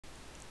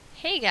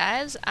Hey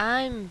guys,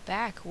 I'm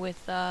back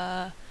with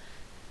some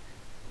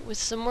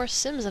more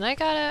Sims, and I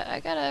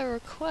got a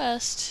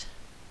request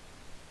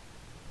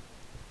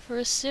for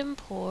a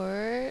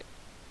Simport.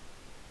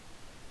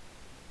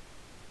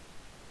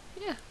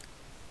 Yeah,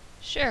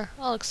 sure,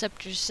 I'll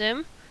accept your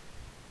Sim.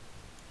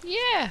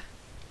 Yeah.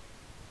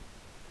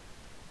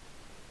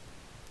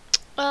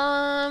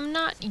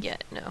 Not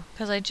yet, no,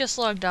 because I just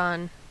logged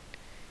on.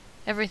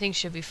 Everything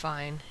should be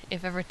fine.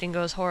 If everything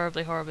goes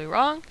horribly, horribly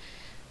wrong,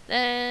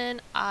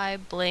 then I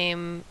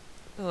blame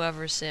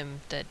whoever's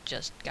Sim that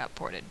just got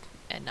ported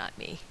and not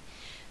me.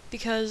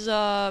 Because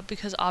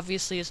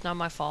obviously it's not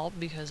my fault,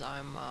 because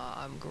I'm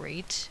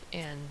great,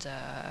 and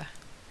yeah,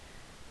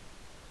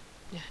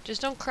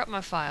 just don't corrupt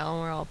my file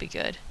and we'll all be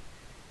good.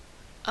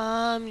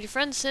 Your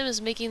friend Sim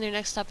is making their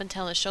next stop in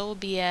town. The show will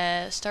be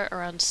start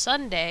around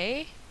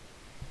Sunday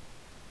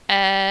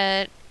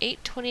at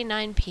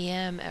 8:29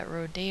 p.m. at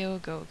Rodeo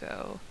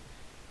Go-Go.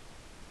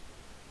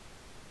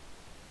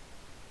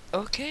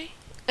 Okay.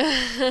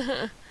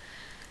 Yeah,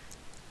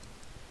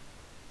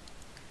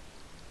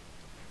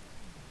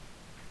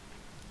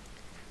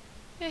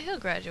 he'll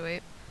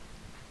graduate.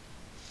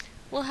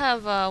 We'll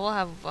have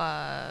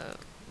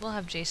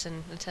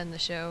Jason attend the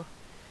show.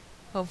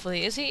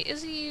 Hopefully.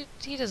 He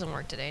doesn't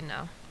work today,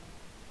 no.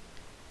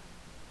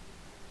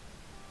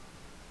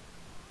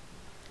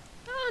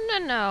 Oh,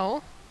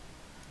 no.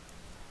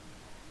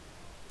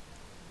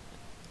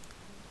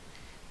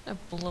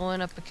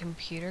 Blowing up a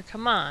computer?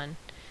 Come on.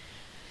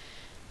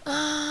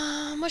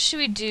 What should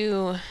we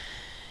do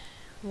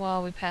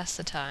while we pass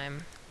the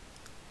time?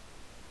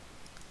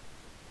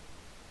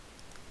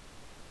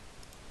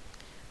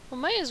 Well,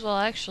 might as well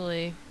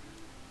actually.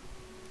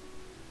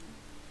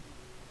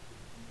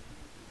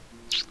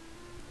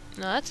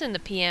 No, that's in the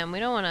PM. We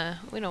don't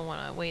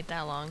wanna wait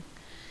that long.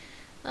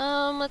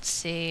 Let's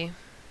see.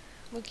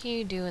 What can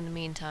you do in the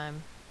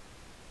meantime?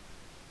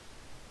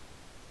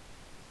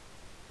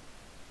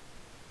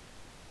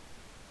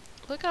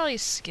 Look at all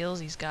these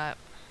skills he's got.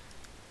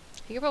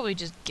 He could probably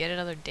just get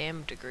another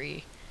damn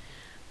degree.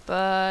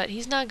 But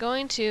he's not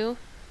going to.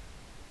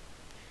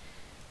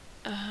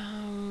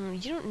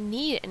 You don't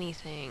need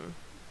anything.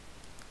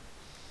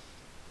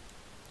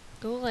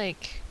 Go,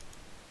 like,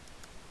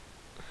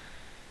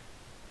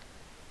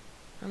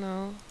 I don't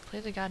know, play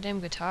the goddamn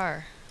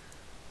guitar.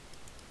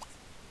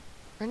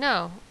 Or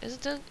no,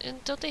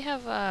 don't they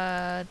have,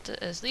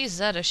 at least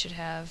Zeta should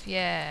have,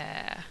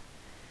 yeah.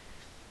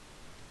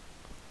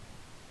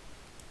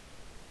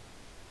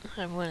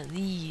 I have one of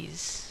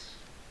these.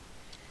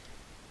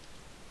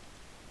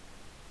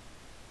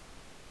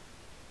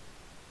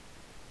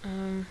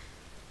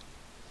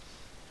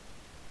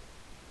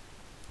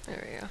 There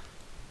we go.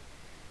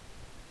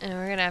 And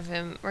we're gonna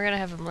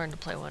have him learn to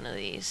play one of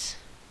these.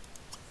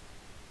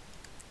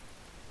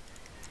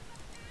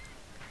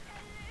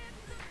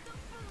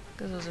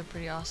 Because those are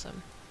pretty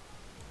awesome.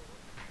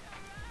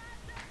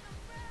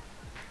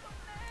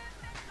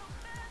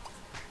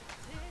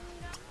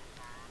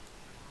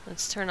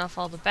 Let's turn off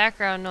all the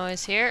background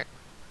noise here.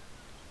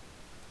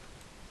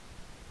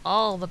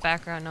 All the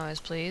background noise,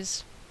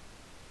 please.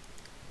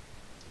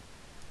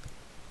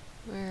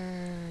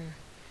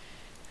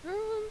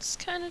 Everyone's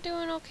kind of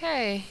doing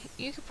okay.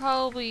 You could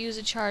probably use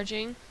a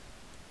charging.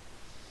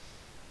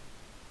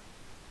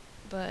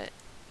 But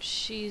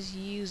she's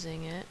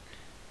using it.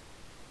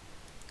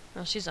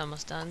 Well, she's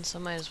almost done, so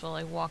might as well,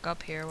 like, walk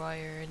up here while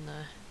you're in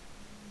the...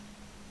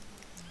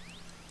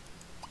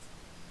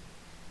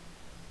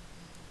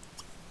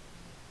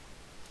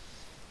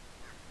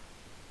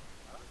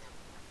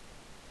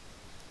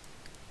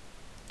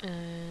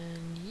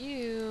 And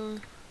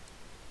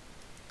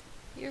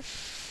you're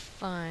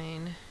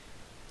fine.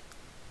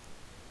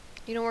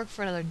 You don't work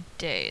for another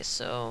day,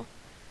 so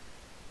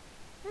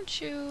why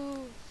don't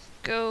you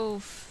go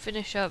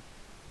finish up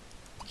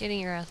getting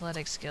your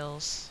athletic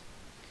skills.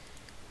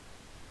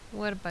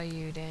 What about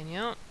you,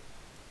 Daniel?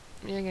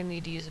 You're gonna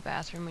need to use the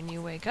bathroom when you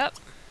wake up.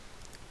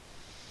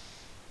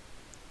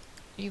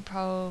 You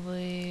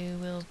probably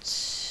will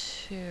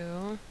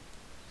too.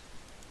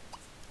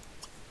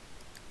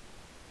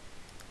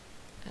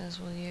 As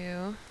will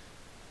you.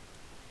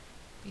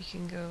 You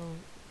can go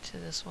to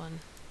this one.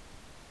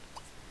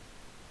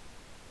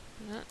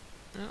 No.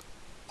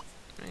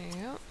 There you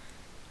go.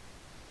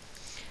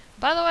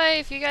 By the way,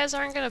 if you guys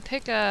aren't gonna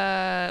pick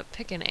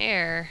an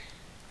air,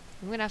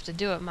 I'm gonna have to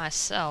do it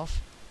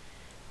myself.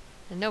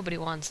 And nobody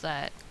wants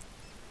that.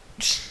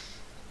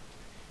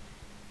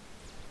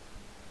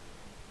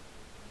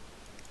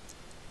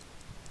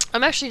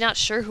 I'm actually not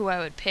sure who I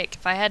would pick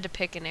if I had to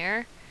pick an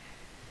air.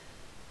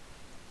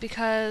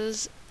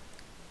 Because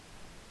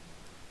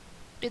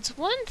it's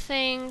one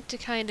thing to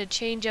kind of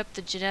change up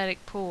the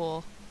genetic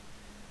pool,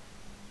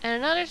 and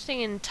another thing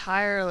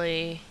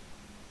entirely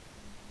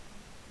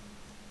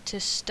to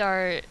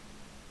start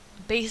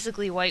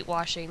basically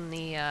whitewashing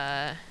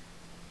the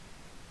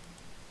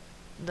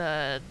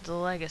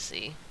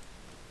legacy.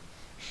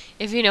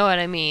 If you know what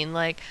I mean.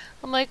 Like,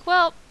 I'm like,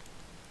 well,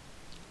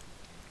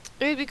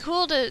 it would be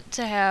cool to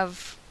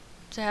have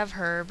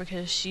her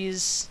because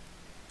she's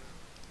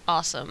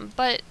awesome.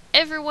 But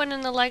everyone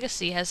in the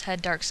legacy has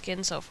had dark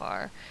skin so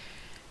far.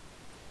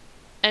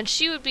 And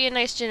she would be a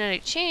nice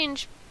genetic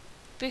change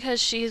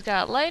because she's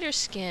got lighter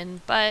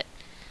skin, but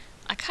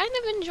I kind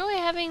of enjoy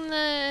having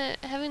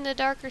the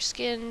darker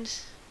skinned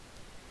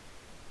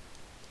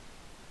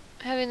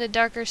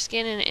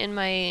in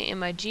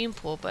my gene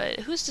pool,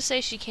 but who's to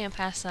say she can't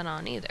pass that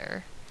on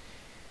either?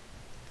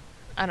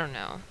 I don't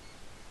know.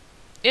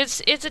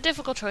 It's a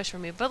difficult choice for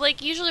me, but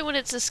like usually when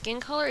it's a skin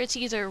color, it's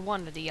either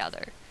one or the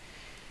other.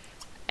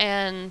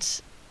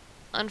 And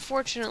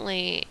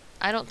unfortunately,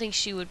 I don't think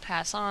she would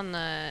pass on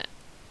a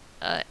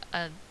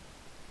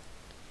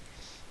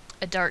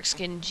dark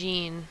skin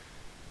gene.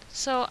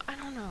 So I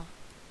don't know.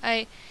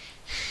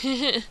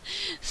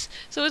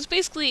 So it's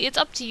basically, it's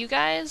up to you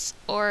guys,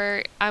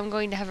 or I'm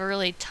going to have a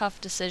really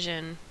tough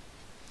decision.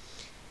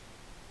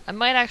 I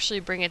might actually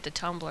bring it to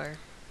Tumblr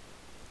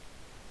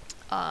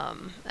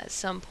at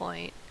some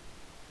point.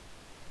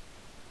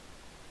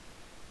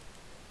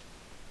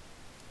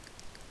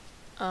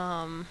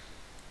 Or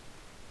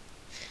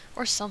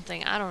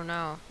something, I don't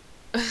know.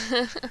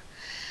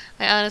 I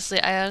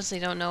honestly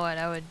don't know what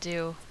I would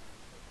do.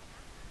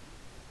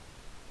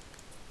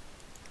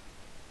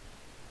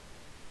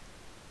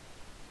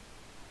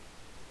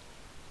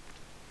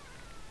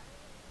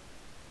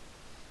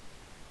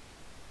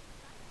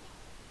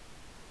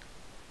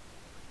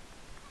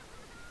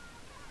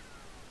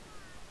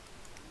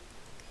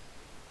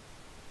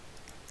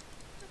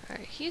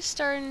 Alright, he's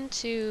starting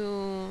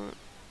to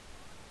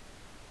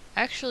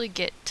actually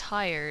get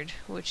tired,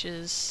 which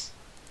is...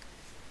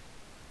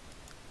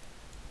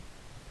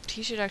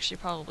 He should actually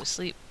probably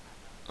sleep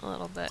a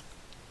little bit.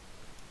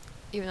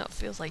 Even though it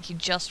feels like he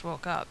just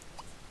woke up.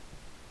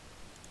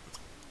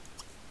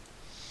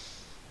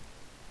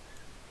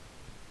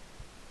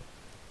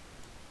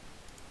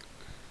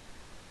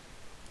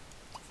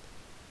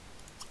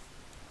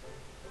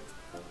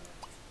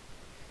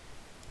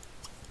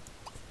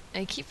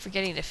 I keep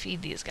forgetting to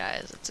feed these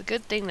guys. It's a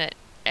good thing that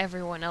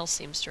everyone else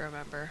seems to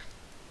remember.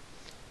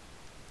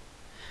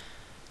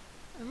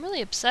 I'm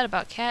really upset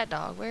about Cat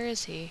Dog. Where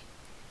is he?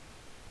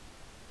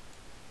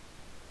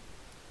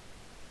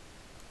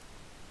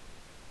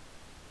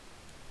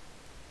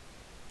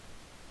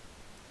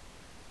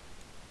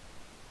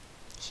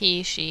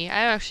 He, she.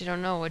 I actually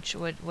don't know what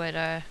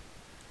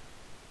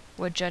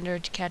gender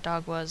Cat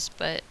Dog was,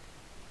 but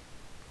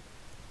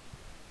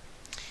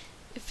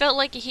it felt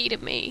like he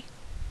hated me.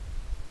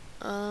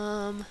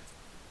 I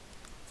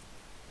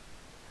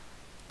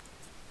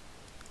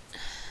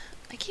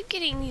keep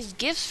getting these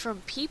gifts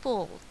from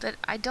people that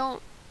I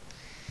don't...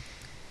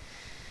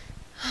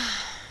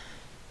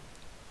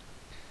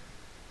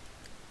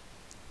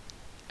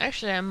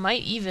 Actually, I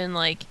might even,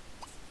 like,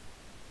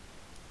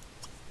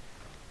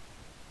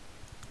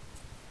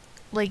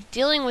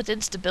 dealing with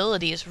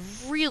instability is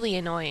really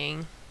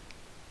annoying.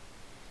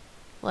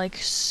 Like,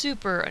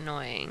 super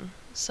annoying.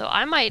 So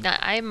I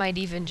might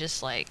even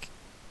just, like...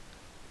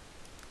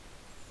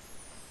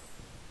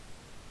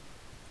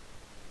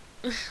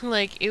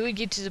 like, it would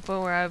get to the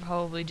point where I would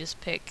probably just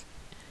pick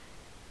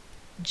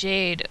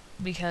Jade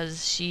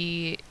because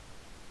she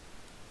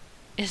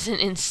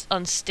isn't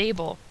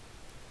unstable.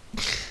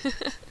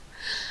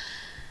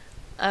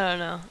 I don't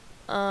know.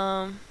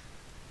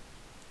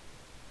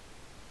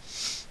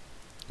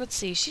 Let's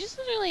see. She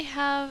doesn't really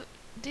have...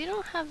 They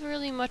don't have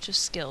really much of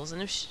skills.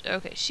 And if she,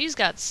 okay, she's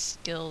got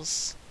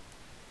skills.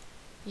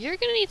 You're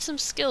gonna need some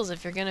skills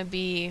if you're gonna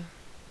be...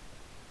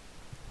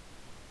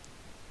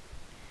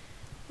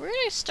 We're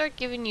gonna start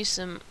giving you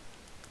some...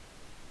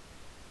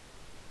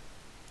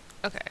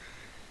 Okay.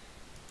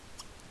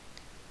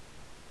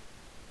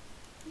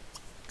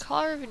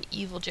 Collar of an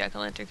evil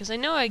jack-o'-lantern, because I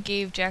know I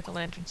gave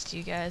jack-o'-lanterns to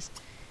you guys.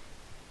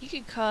 You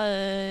could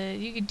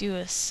do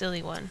a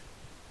silly one.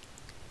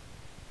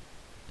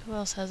 Who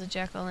else has a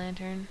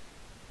jack-o'-lantern?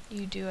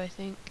 You do, I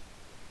think.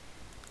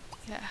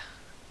 Yeah.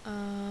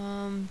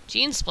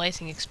 Gene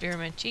splicing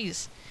experiment,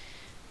 jeez.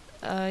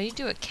 You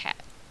do a cat.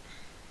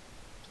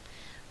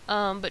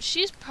 But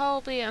she's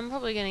probably, I'm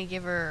probably gonna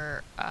give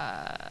her,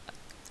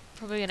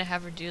 probably gonna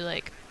have her do,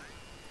 like,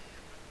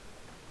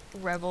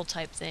 rebel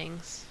type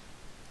things.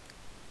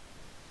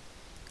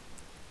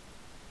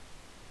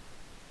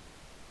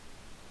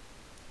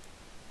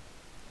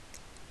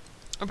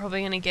 I'm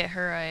probably gonna get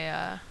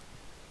her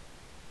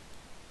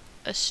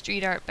a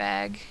street art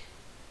bag.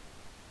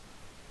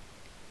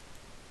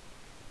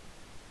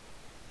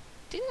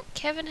 Didn't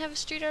Kevin have a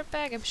street art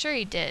bag? I'm sure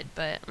he did,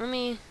 but let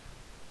me...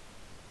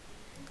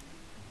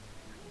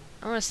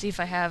 I want to see if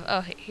I have...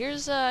 Oh,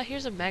 here's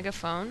a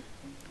megaphone.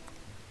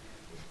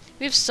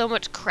 We have so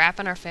much crap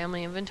in our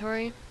family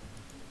inventory.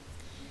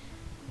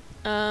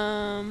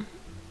 Here's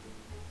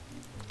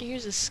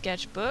a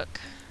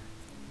sketchbook.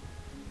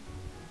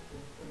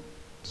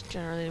 It's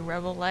generally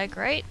rebel-like,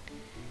 right?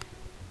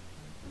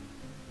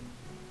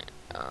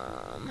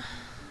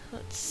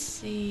 Let's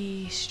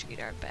see...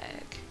 Street art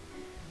bag.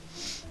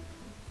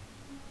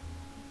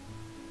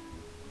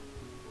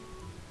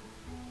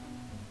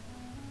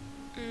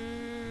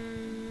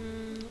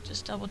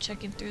 Just double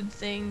checking through the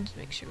thing to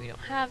make sure we don't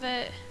have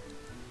it.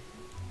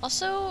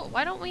 Also,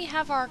 why don't we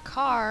have our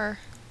car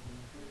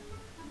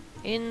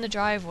in the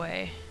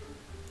driveway?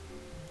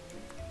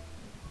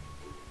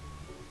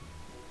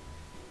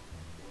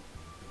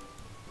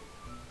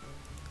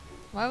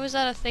 Why was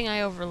that a thing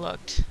I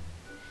overlooked?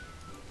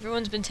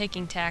 Everyone's been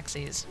taking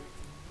taxis.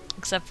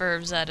 Except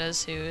for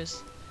Zetta's,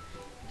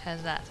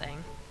 has that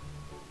thing.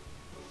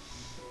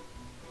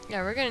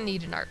 Yeah, we're gonna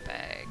need an art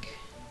bag.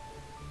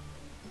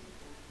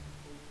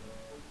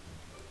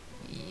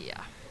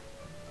 Yeah.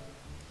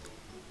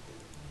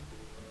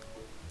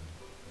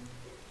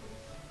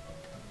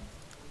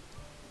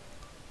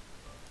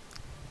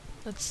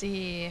 Let's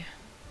see.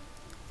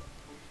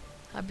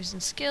 Hobbies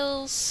and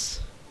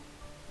skills.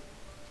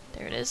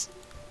 There it is.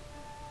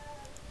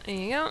 There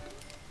you go.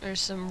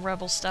 There's some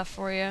rebel stuff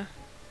for you.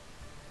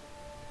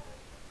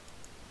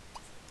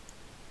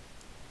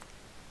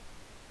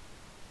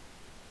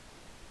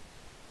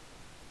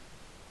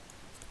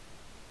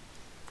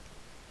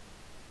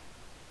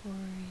 For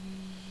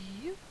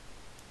you.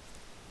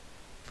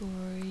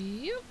 For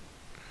you.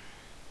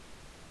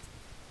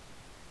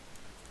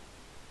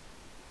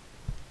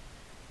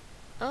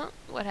 Oh,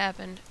 what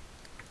happened?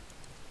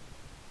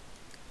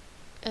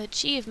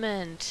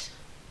 Achievement.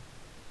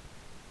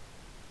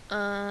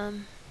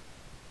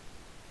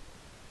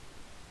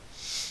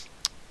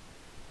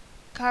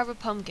 Carve a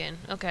pumpkin.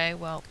 Okay,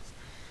 well.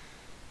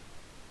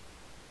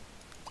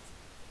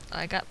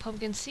 I got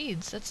pumpkin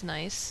seeds. That's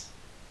nice.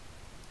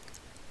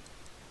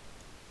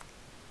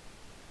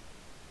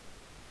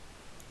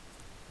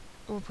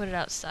 We'll put it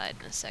outside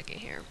in a second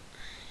here.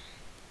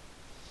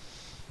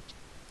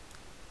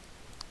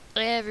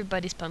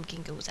 Everybody's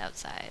pumpkin goes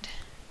outside.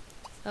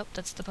 Oh,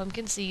 that's the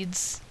pumpkin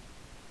seeds.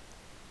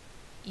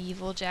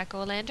 Evil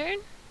jack-o'-lantern.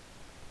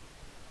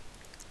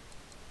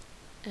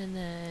 And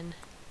then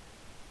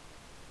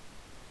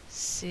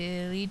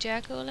silly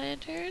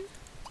jack-o'-lantern.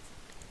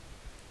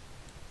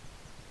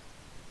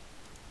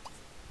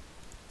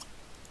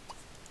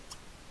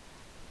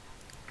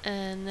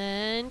 And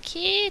then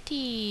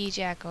kitty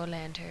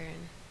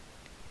jack-o'-lantern.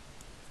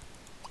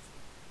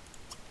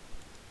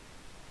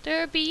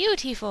 They're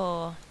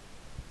beautiful.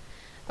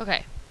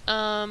 Okay.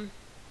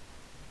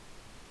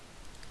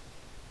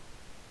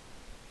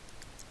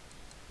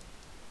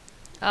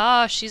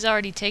 Oh, she's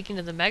already taken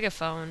to the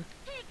megaphone.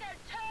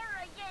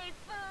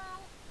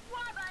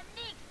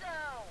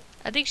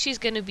 I think she's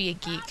gonna be a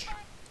geek.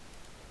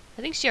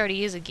 I think she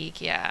already is a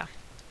geek, yeah.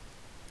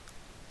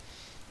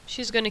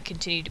 She's gonna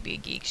continue to be a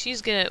geek.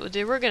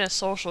 We're gonna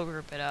social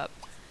group it up.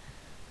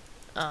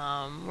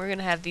 We're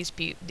gonna have these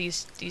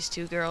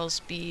two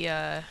girls be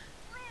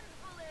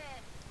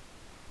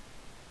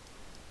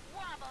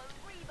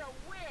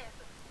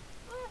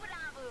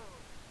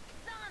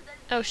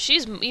oh,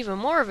 she's even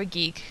more of a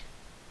geek.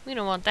 We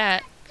don't want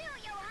that.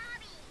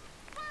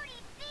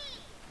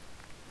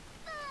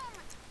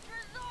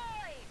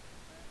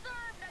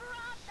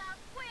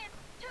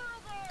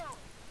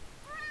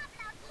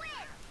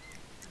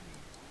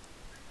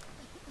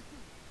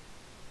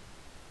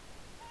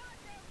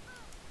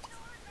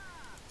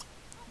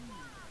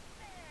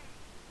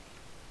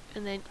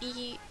 And then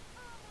eat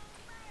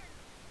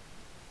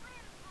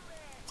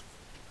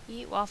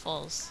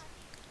waffles.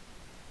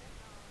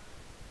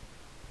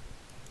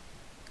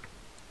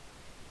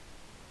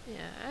 Yeah,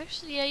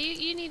 actually, yeah,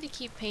 you need to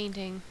keep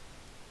painting.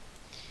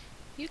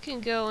 You can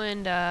go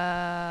and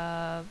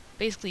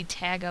basically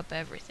tag up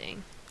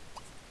everything.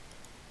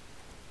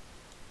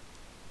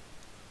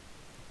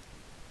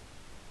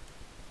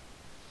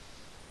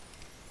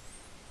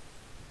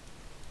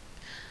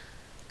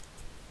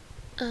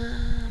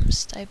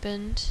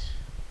 Stipend.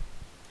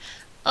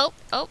 Oh,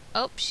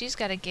 she's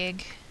got a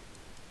gig.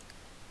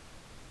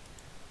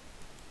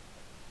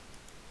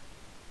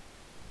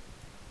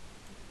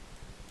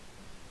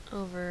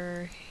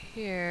 Over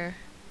here.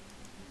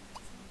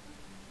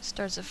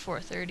 Starts at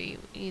 4:30.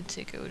 We need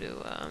to go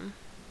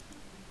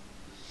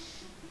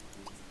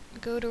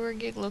to her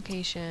gig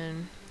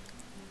location.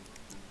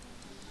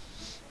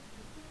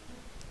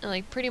 And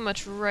like pretty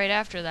much right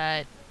after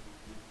that,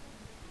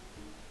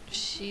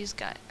 she's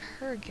got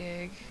her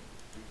gig.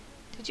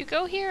 Did you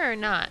go here or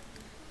not?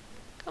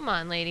 Come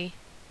on, lady.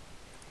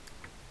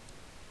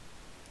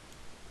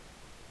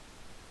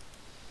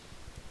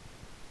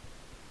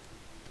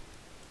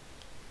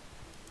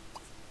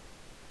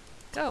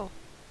 Go.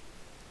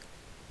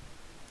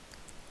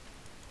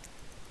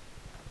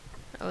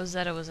 Oh,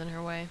 Zeta was in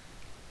her way.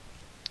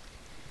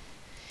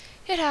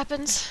 It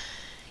happens.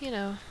 You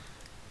know.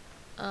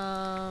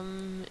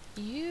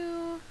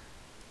 You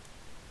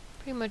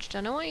pretty much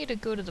done. I want you to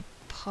go to the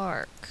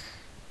park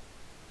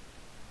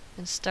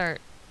and start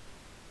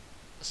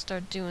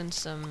doing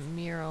some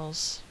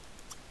murals.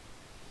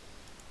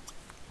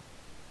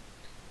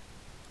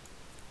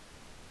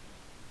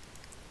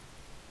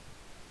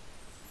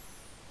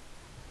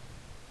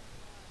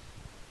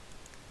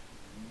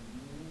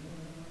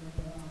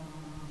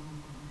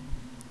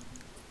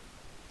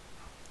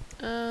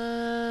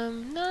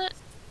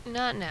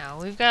 Not now.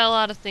 We've got a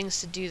lot of things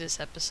to do this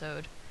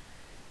episode.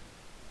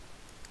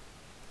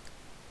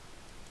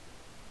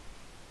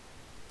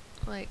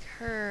 like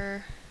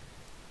her.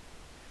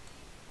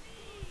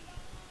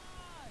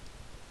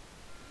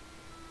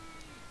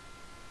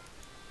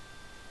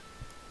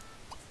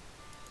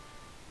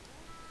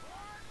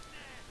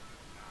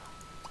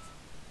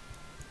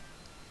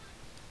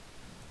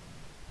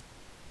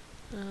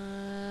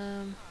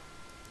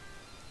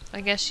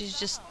 I guess she's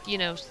just, you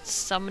know,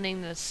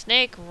 summoning the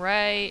snake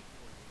right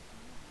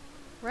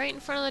in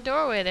front of the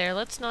doorway there.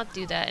 Let's not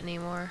do that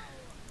anymore.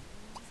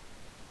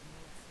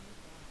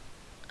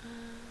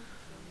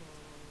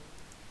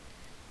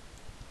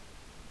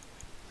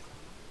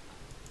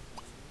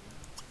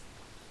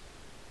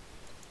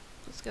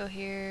 Let's go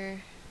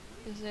here.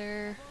 Is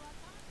there...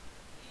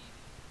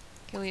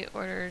 Can we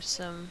order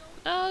some...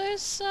 Oh,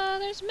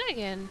 there's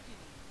Megan.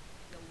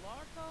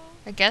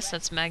 I guess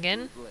that's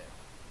Megan.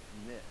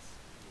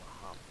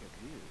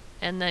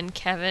 And then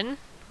Kevin.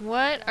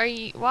 What are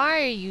you...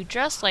 Why are you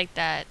dressed like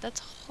that? That's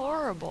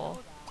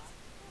horrible.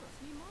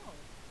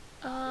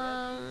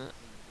 I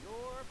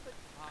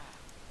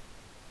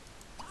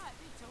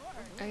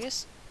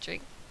guess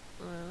drink...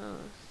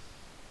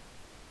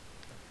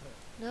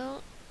 No.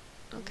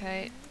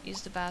 Okay,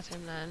 use the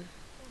bathroom then.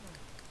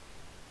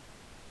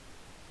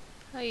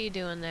 How you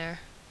doing there?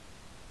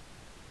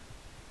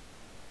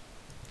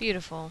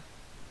 Beautiful.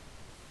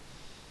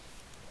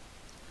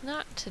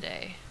 Not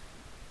today.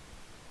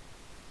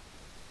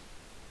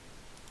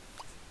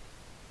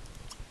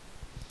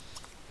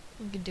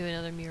 We could do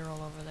another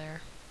mural over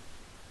there.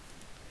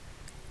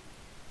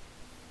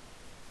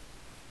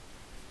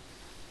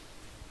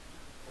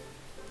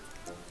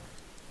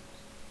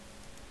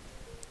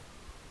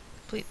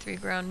 Complete 3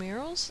 ground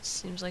murals.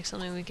 Seems like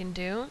something we can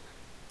do.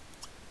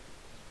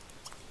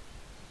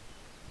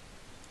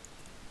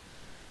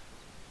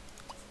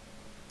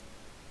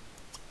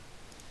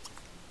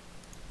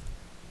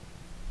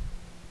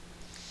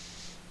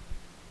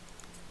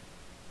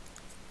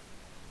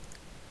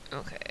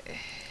 Okay.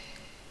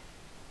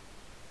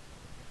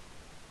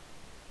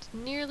 It's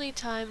nearly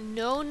time.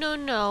 No, no,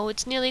 no.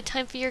 It's nearly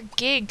time for your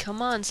gig.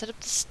 Come on, set up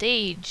the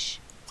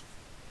stage.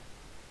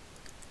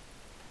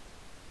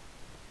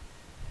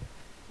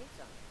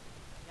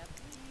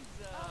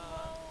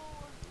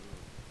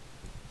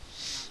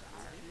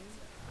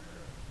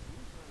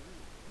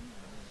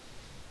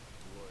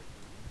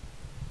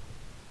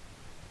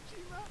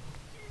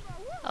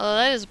 Although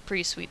that is a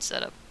pretty sweet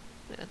setup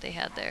that they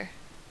had there.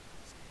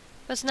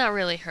 But it's not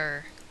really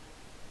her,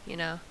 you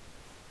know?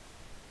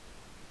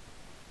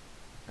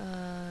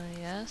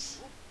 Yes?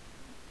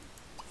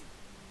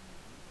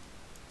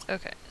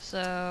 Okay,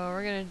 so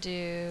we're gonna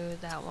do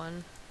that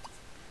one.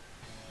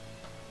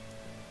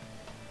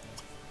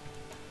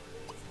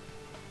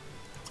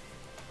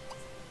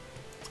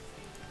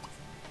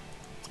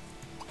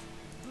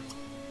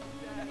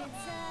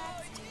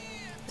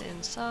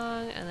 Then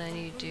song, and then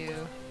you do...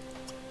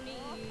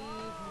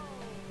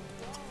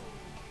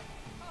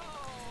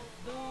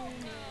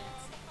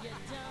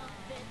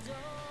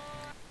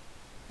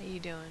 How you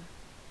doing?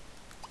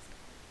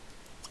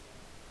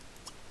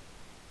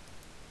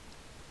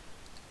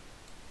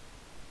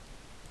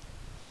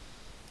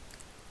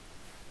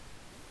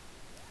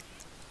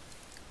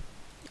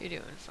 You're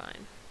doing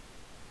fine.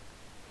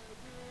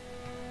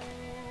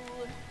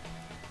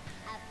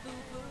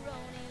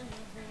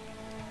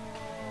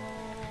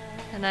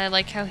 And I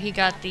like how he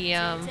got the,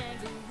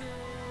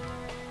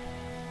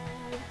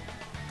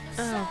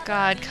 Oh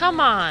god, come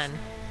on!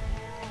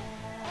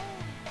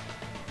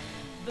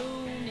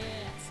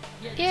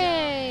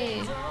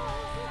 Yay!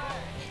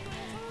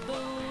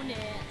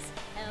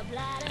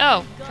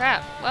 Oh,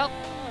 crap. Well.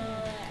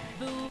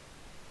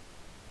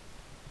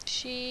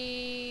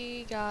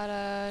 She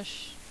got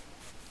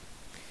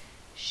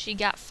she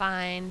got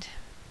fined.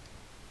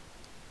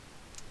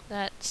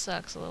 That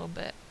sucks a little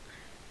bit.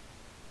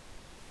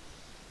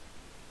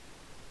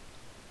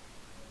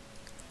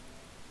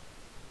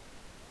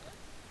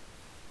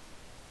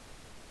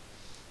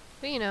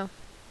 But you know.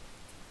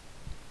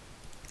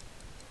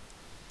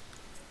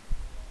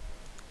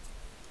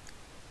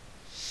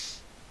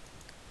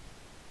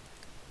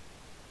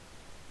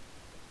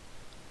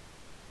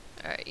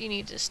 Alright, you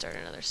need to start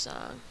another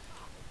song.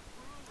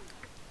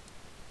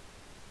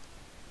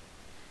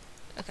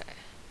 Okay.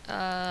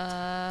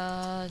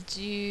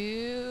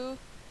 Do...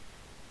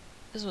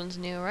 This one's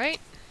new, right?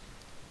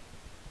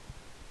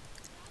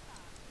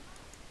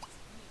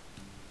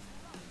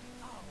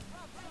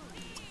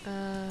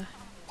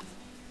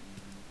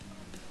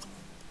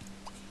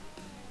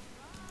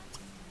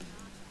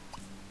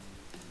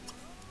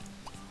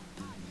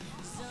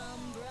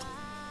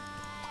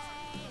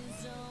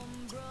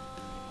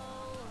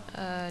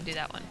 Do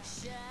that one.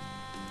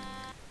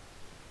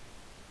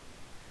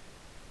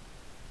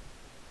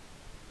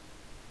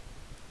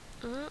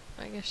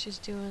 I guess she's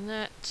doing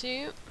that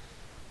too.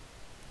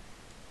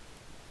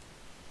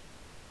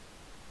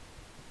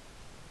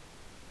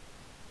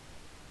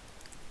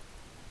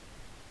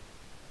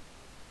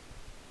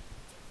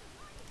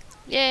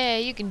 Yeah,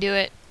 you can do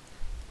it.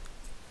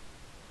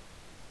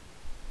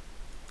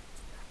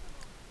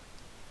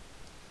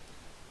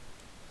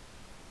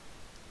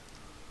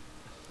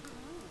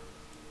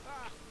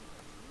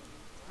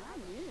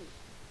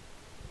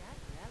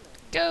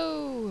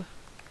 Go!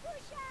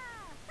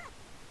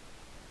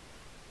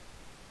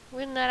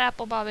 Win that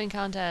apple bobbing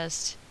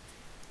contest.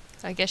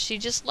 I guess she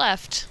just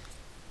left.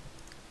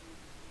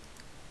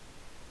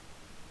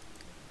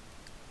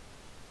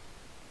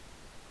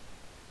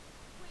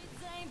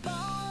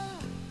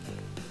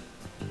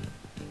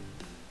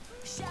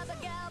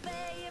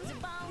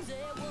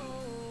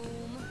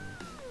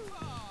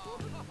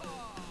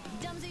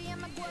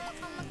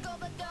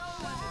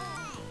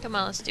 Come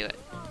on, let's do it.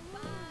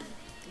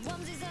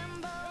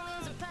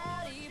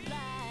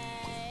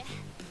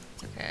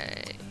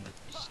 Okay.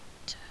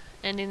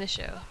 Ending the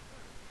show.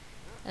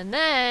 And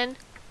then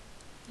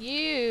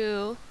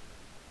you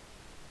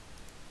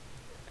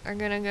are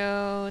gonna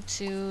go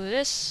to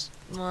this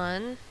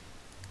one.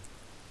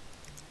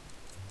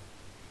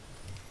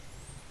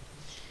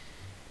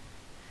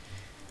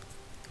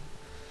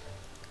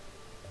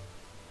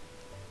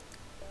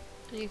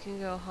 You can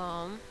go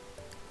home.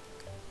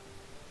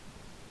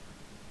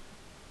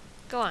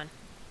 Go on.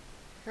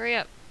 Hurry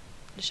up.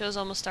 The show's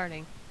almost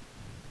starting.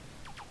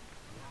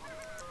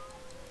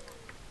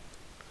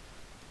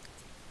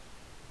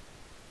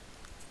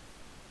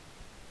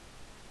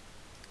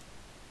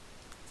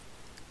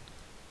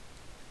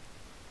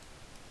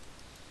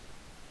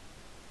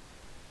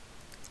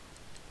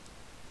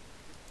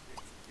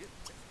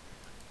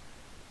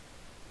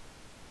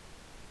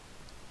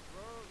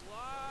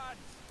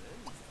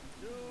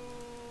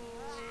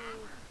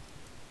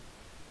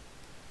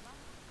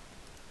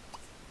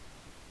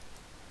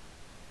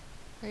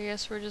 I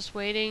guess we're just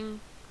waiting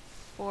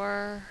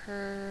for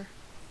her.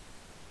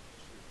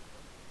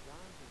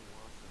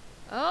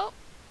 Oh!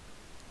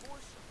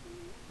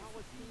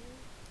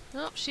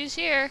 Nope, she's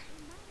here.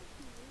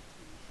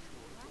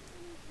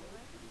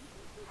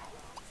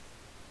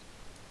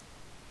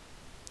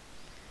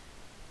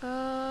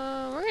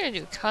 We're gonna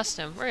do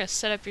custom. We're gonna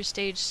set up your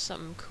stage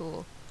something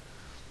cool.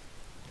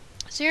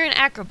 So you're an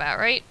acrobat,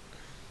 right?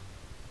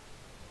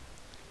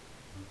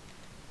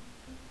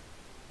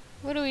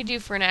 What do we do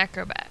for an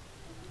acrobat?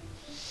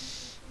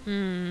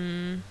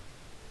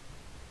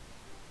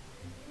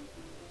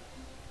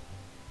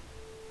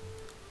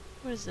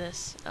 What is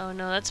this? Oh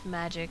no, that's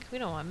magic. We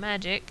don't want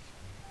magic.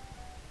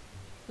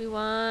 We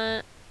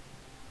want...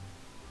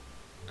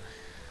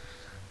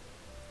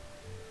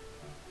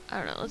 I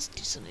don't know, let's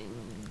do something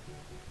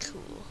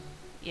cool.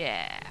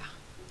 Yeah.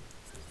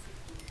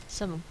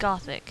 Some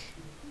gothic.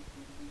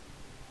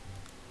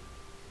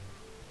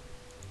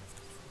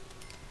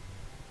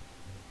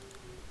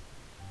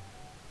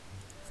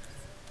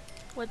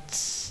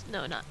 What's...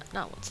 no, not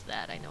what's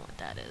that. I know what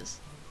that is.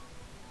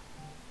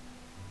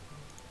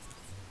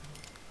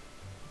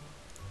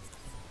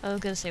 I was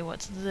gonna say,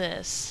 what's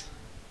this?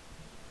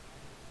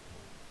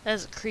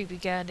 That's a creepy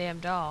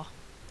goddamn doll.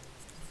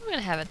 I'm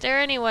gonna have it there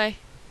anyway.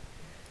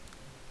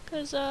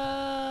 Cause,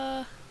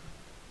 that's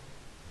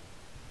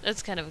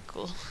kind of a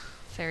cool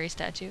fairy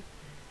statue.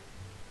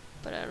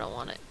 But I don't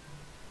want it.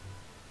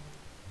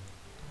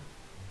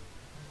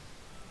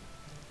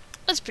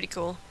 That's pretty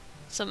cool.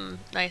 Some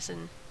nice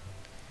and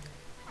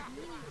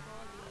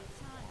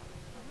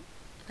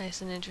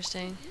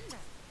interesting.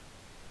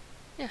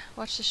 Yeah,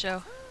 watch the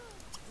show.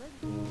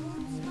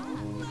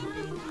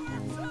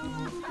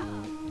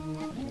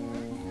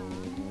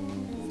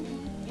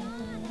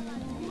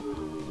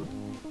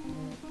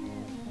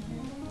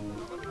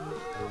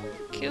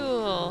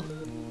 Cool.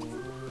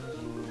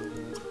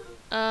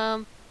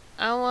 I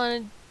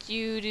wanted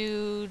you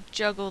to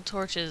juggle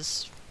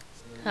torches.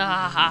 Ha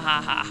ha ha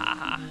ha ha ha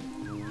ha.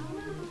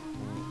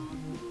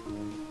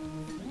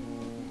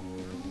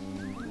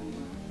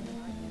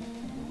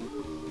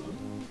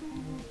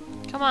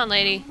 Come on,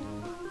 lady.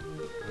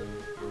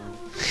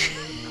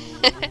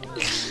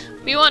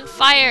 We want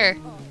fire.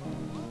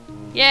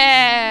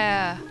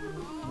 Yeah.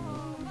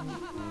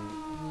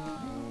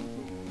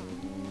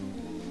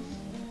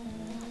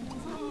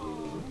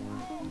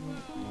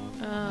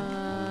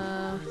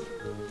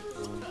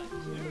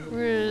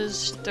 We're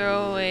just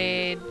throw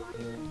a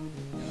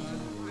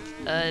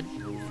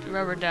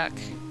rubber duck.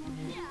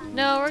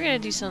 No, we're gonna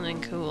do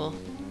something cool.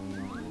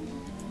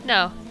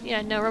 No,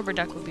 yeah, no, rubber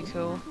duck would be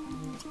cool.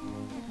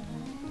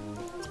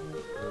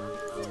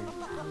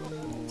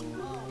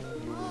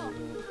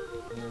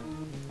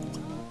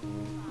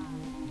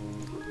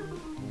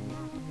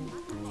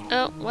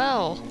 Oh,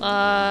 well,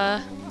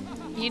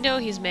 you know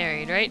he's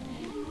married, right?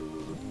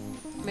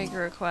 Make a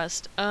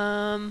request.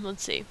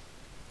 Let's see.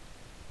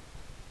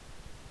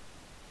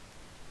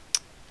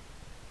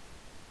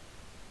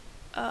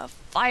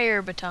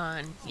 Fire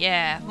baton.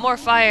 Yeah, more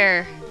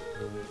fire.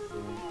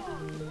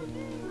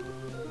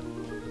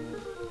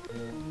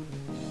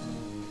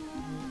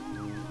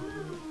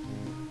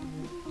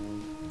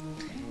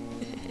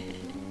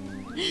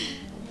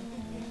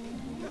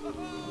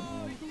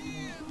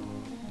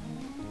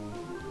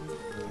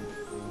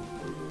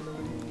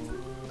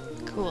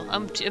 Cool.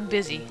 I'm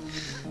busy.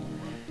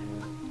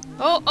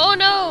 Oh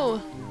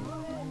no!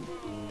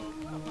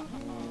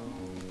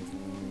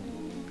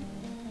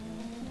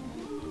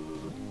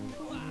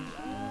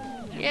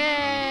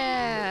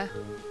 Yeah!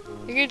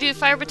 You're gonna do the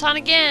fire baton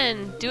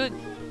again! Do it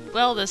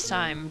well this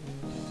time.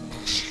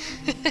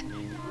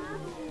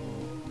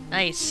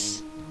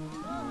 Nice.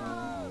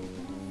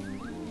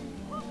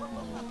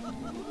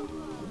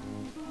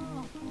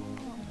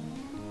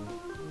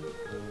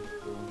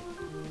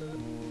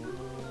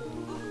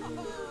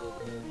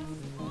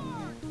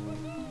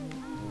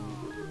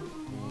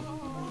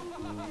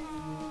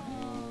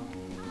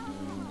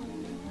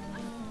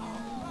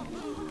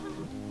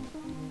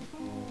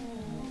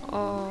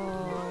 Oh.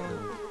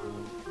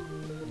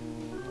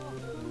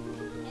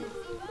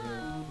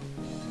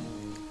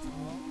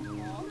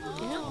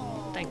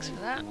 Yeah, thanks for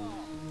that.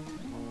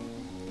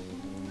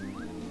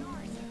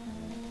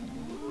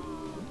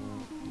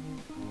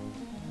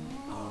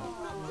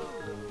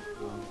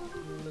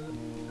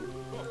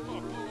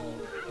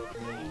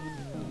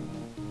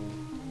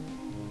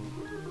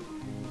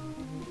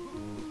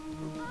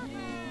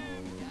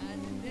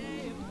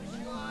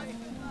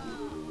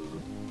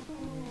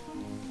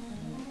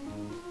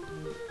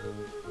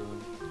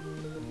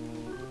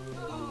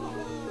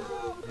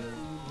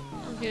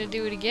 I'm gonna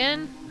do it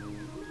again.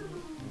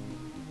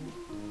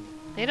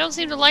 They don't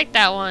seem to like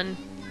that one.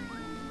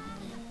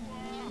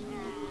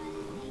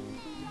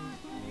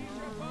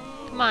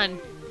 Come on.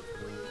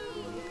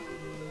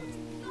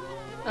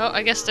 Oh,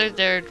 I guess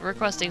they're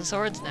requesting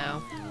swords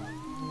now.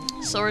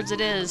 Swords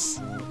it is.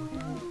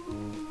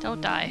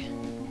 Don't die.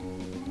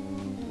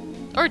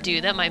 Or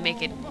do, that might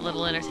make it a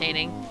little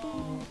entertaining.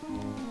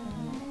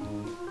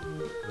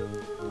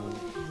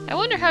 I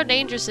wonder how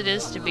dangerous it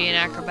is to be an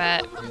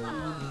acrobat.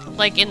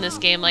 Like in this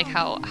game, like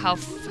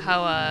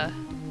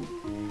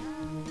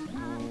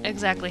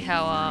exactly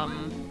how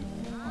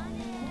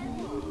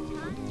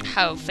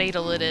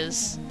fatal it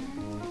is.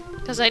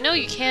 Because I know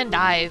you can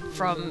die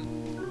from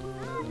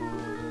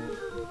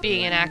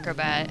being an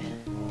acrobat.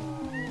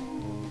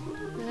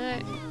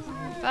 Alright,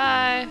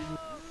 bye.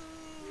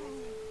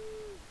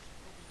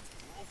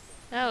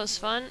 That was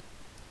fun.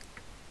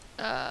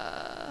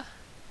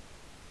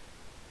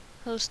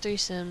 Host 3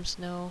 sims,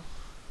 no.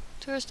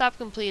 Tour stop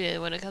completed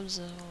when it comes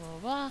to blah,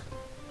 blah, blah.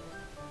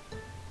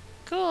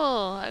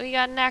 Cool, we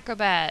got an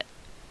acrobat.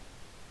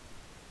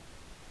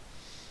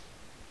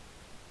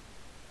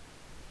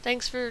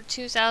 Thanks for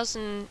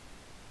 2,000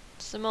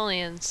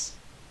 simoleons.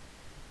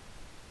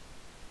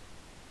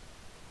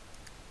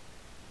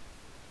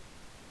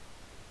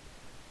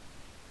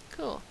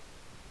 Cool.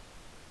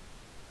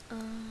 I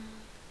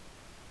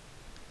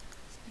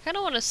kind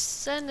of want to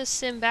send a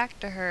sim back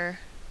to her.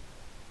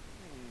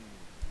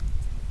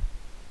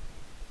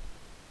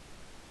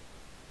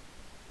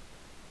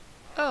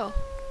 Oh,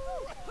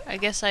 I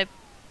guess I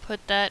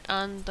put that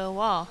on the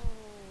wall.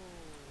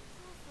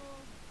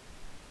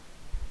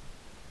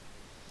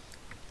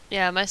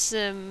 Yeah, my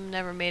sim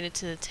never made it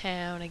to the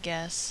town, I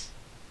guess.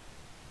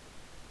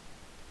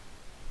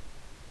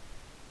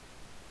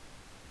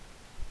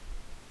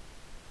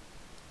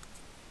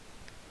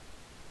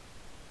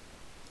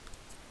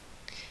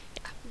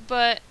 Yeah,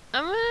 but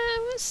I'm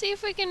gonna see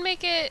if we can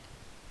make it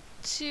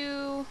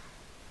to...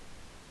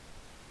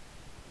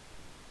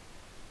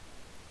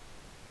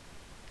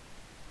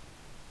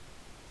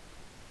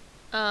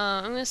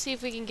 I'm gonna see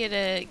if we can get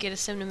a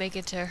sim to make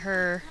it to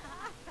her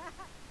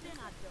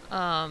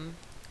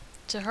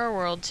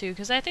world too,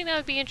 because I think that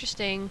would be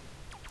interesting.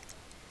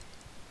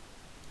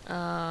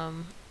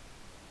 I've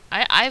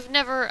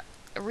never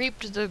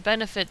reaped the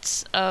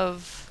benefits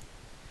of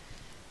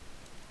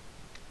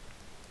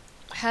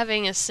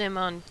having a sim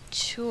on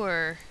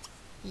tour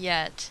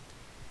yet,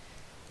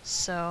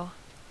 so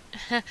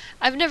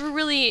I've never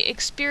really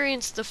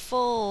experienced the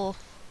full...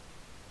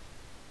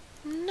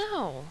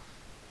 No.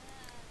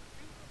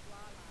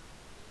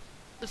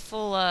 The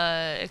full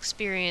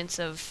experience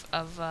of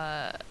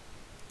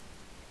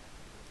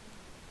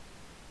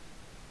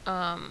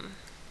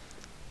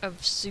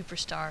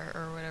Superstar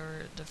or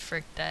whatever the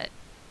frick that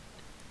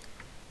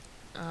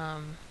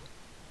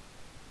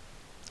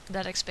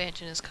that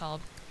expansion is called.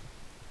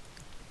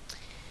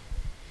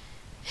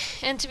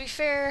 And to be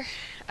fair,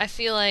 I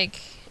feel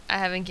like I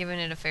haven't given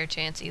it a fair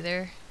chance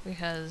either,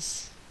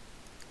 because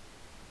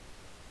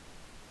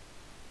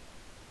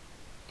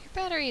your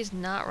battery is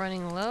not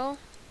running low.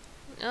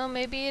 Oh,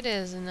 maybe it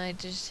is, and I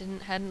just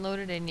hadn't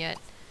loaded in yet.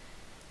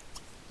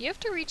 You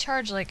have to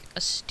recharge like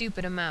a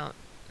stupid amount.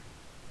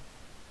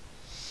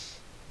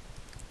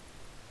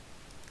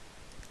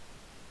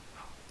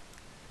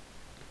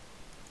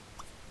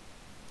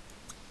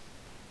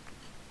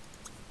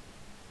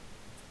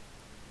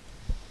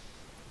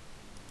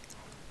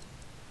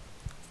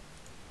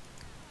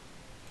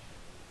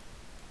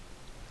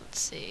 Let's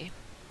see.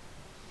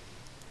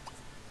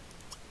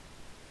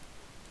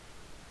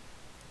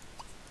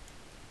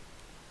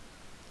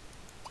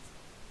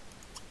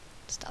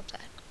 Stop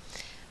that.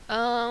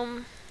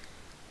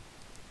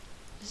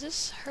 Is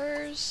this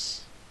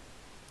hers?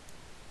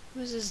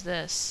 Whose is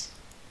this?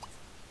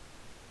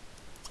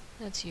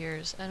 That's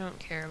yours. I don't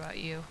care about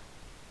you.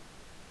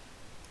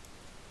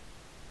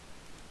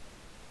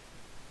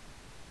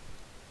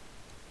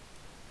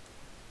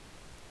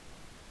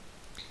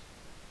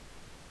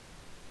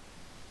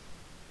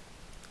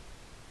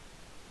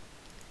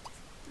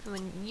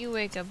 When you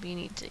wake up, you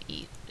need to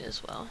eat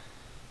as well.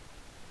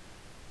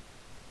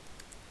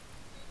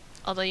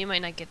 Although you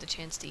might not get the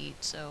chance to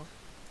eat, so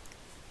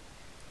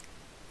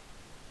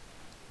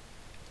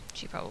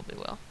she probably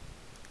will.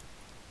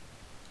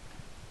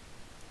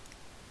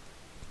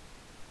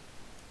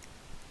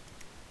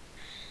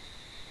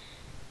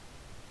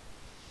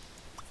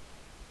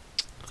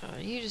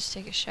 You just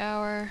take a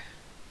shower.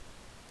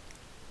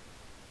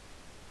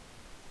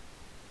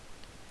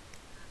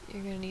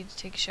 You're gonna need to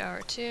take a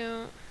shower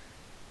too.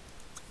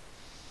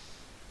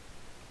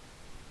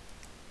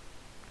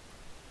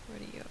 What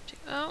are you up to?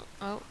 Oh,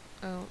 oh,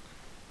 oh.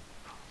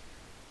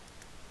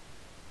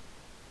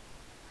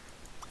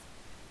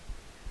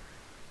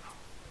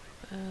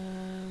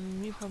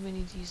 You probably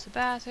need to use the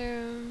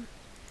bathroom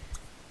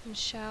and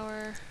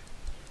shower.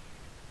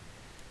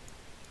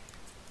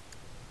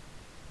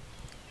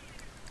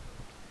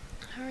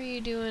 How are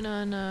you doing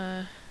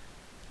on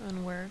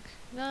work?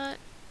 Not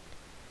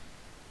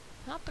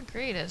the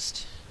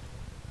greatest.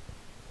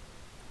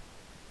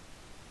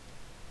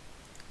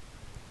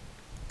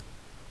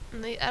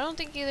 And I don't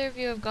think either of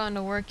you have gone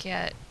to work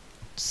yet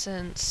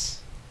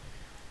since...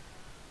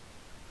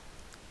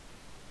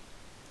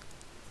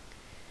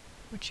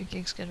 What's your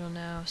gig schedule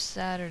now?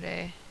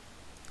 Saturday.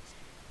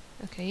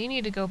 Okay, you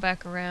need to go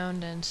back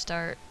around and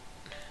start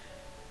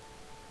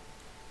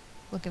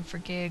looking for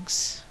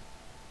gigs.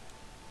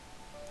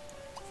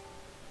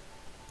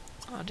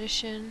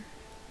 Audition.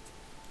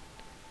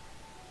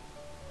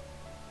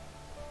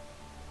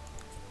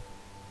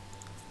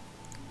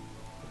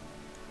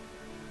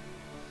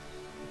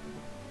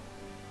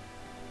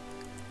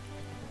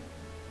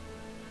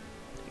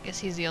 I guess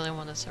he's the only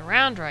one that's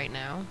around right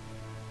now.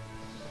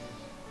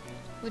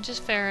 Which is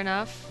fair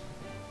enough.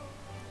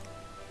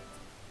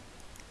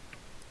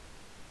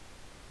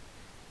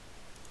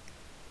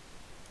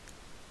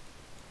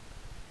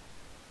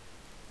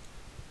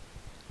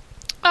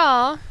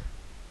 Aw,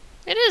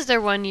 it is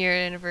their 1-year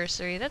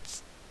anniversary.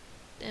 That's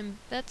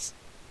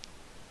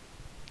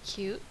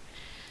cute.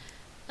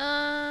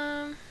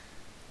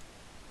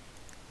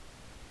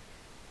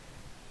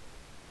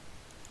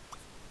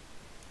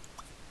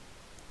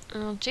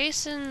 Well,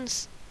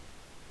 Jason's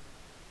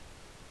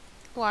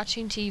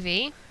watching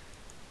TV.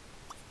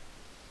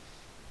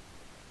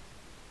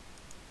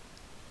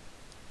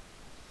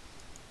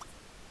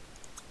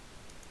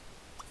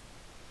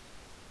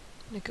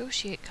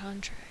 Negotiate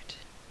contract.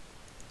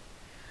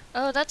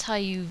 Oh, that's how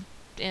you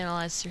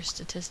analyze your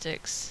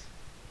statistics.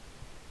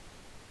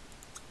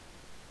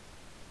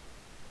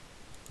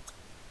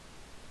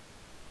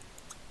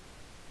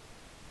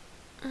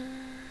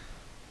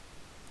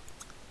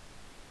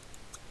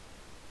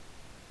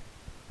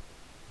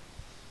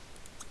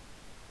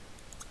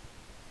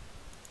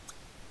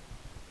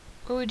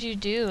 What would you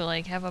do?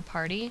 Like, have a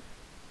party?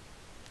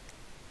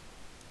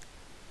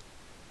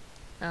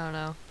 I don't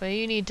know. But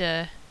you need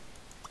to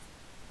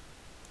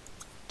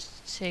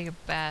take a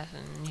bath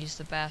and use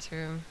the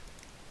bathroom.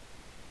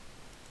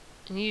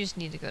 And you just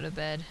need to go to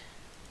bed.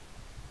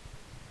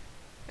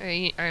 Or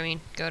I mean,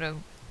 go to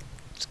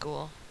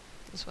school.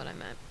 Is what I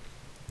meant.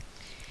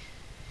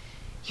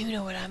 You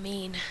know what I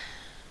mean.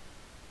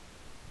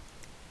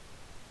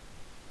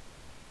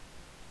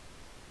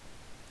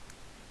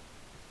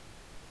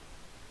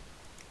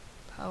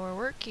 Power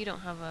work, you don't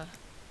have a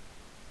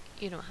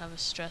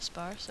stress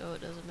bar, so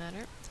it doesn't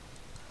matter.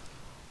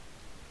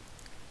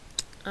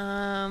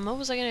 What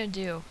was I gonna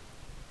do?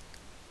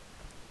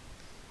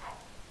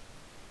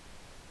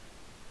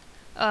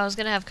 Oh, I was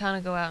gonna have Kana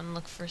go out and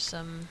look for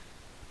some...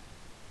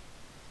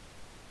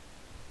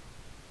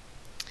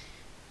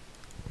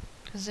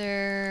 Is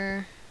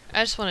there...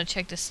 I just want to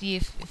check to see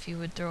if you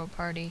would throw a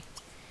party.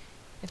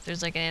 If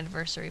there's like an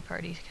anniversary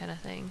party kind of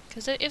thing.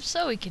 Because if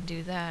so, we can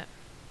do that.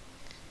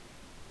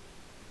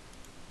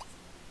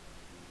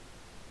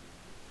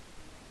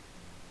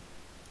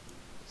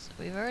 So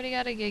we've already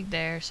got a gig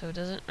there, so it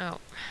doesn't... Oh.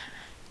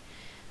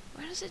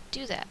 Why does it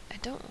do that? I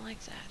don't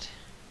like that.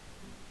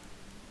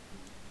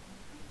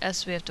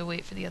 As we have to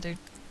wait for the other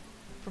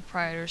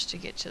proprietors to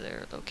get to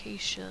their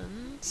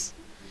locations.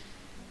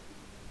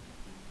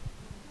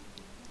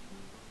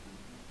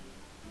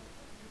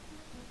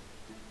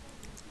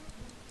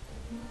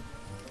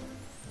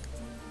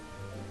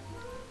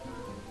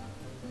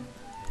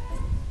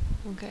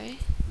 Okay.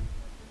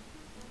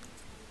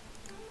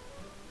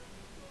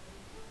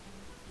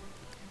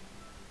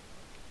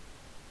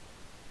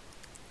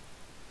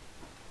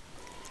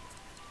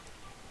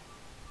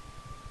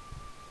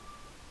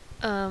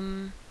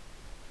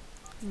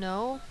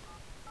 No.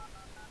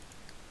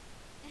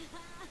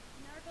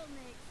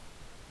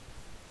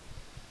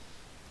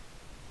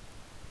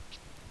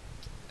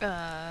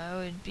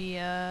 Would be,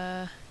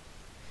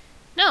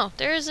 no,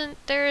 there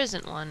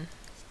isn't one.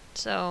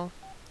 So,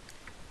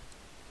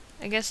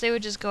 I guess they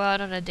would just go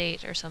out on a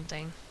date or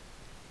something.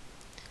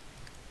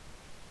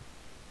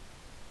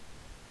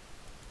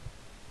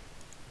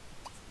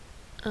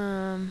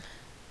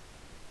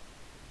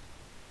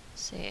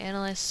 Say,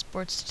 analyze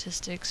sports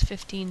statistics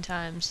 15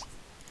 times.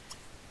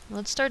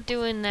 Let's start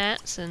doing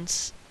that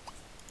since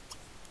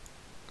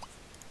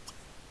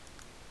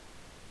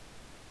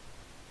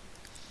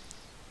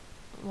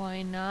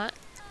Why not?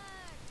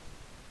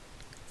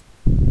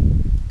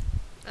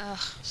 Ugh,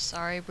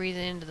 sorry,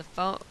 breathing into the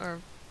phone, or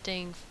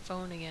dang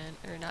phone again.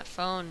 Or not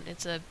phone,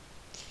 it's a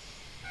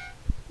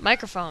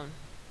microphone.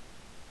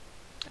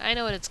 I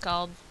know what it's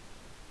called.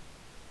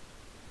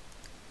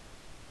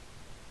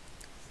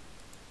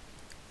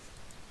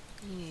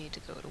 You need to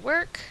go to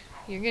work.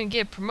 You're gonna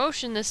get a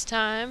promotion this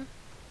time.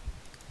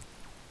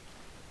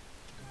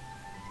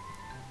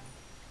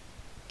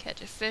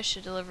 Catch a fish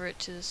and deliver it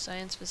to the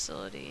science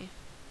facility.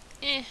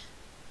 Eh.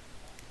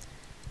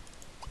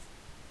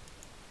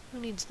 Who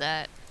needs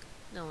that?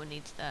 No one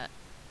needs that.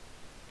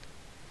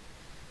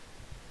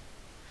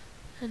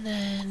 And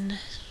then,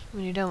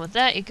 when you're done with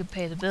that, you could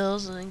pay the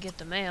bills and then get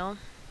the mail.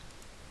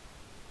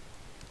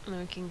 And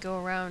then we can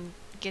go around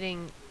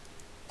getting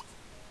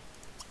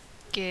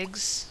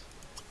gigs.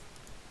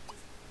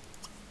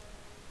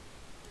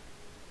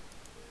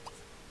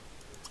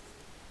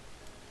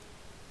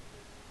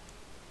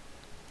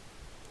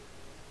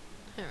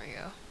 There we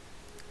go.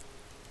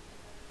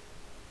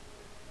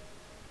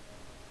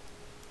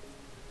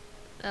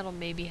 That'll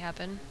maybe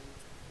happen.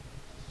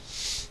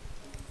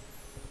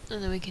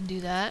 And then we can do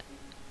that.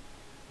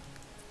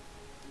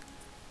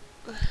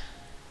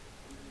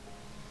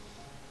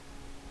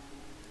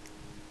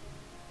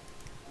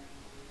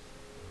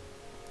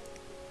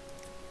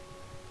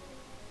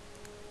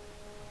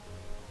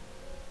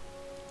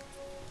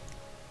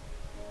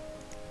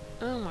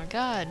 Oh my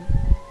god.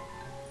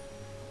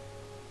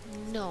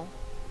 No.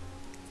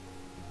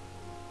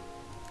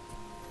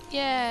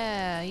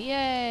 Yeah,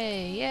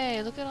 yay,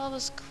 yay, look at all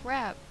this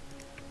crap.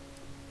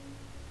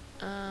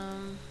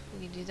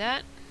 We can do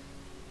that.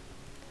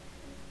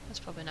 That's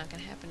probably not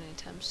gonna happen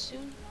anytime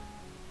soon.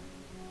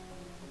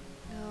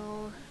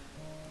 No.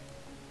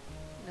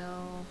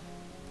 No.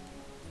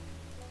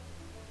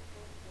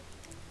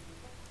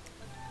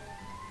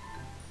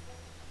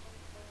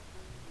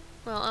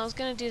 Well, I was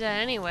gonna do that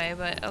anyway,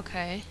 but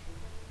okay.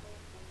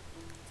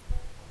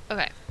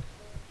 Okay.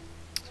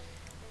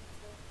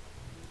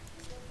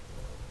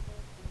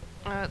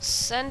 Let's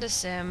send a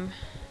sim.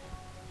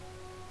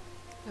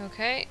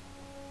 Okay.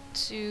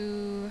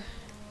 To...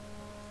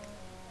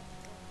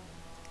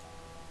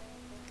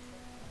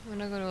 I'm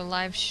gonna go to a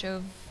live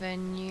show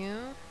venue.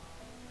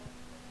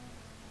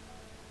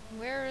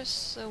 Where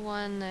is the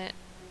one that...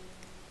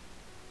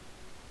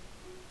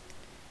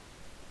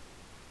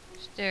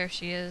 There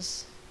she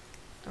is.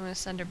 I'm gonna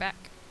send her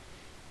back.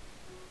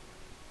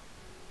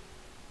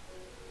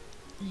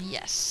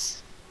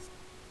 Yes.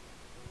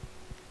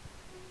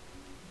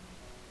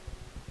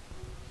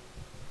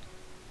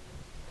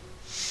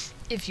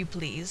 If you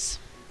please.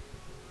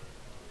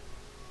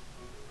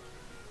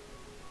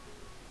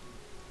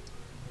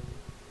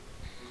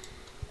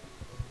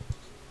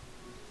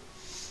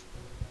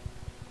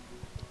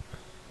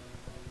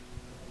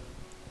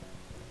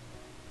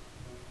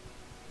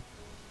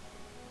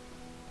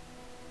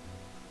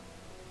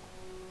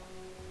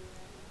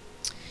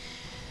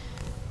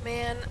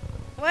 Man,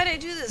 why'd I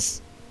do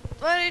this?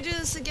 Why'd I do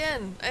this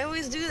again? I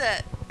always do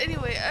that.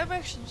 Anyway, I'm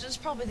actually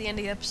just probably the end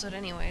of the episode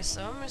anyway,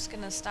 so I'm just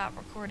gonna stop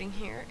recording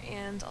here,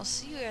 and I'll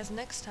see you guys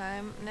next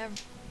time. Never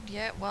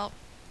yet. Well,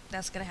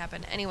 that's gonna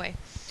happen. Anyway,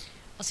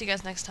 I'll see you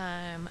guys next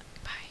time.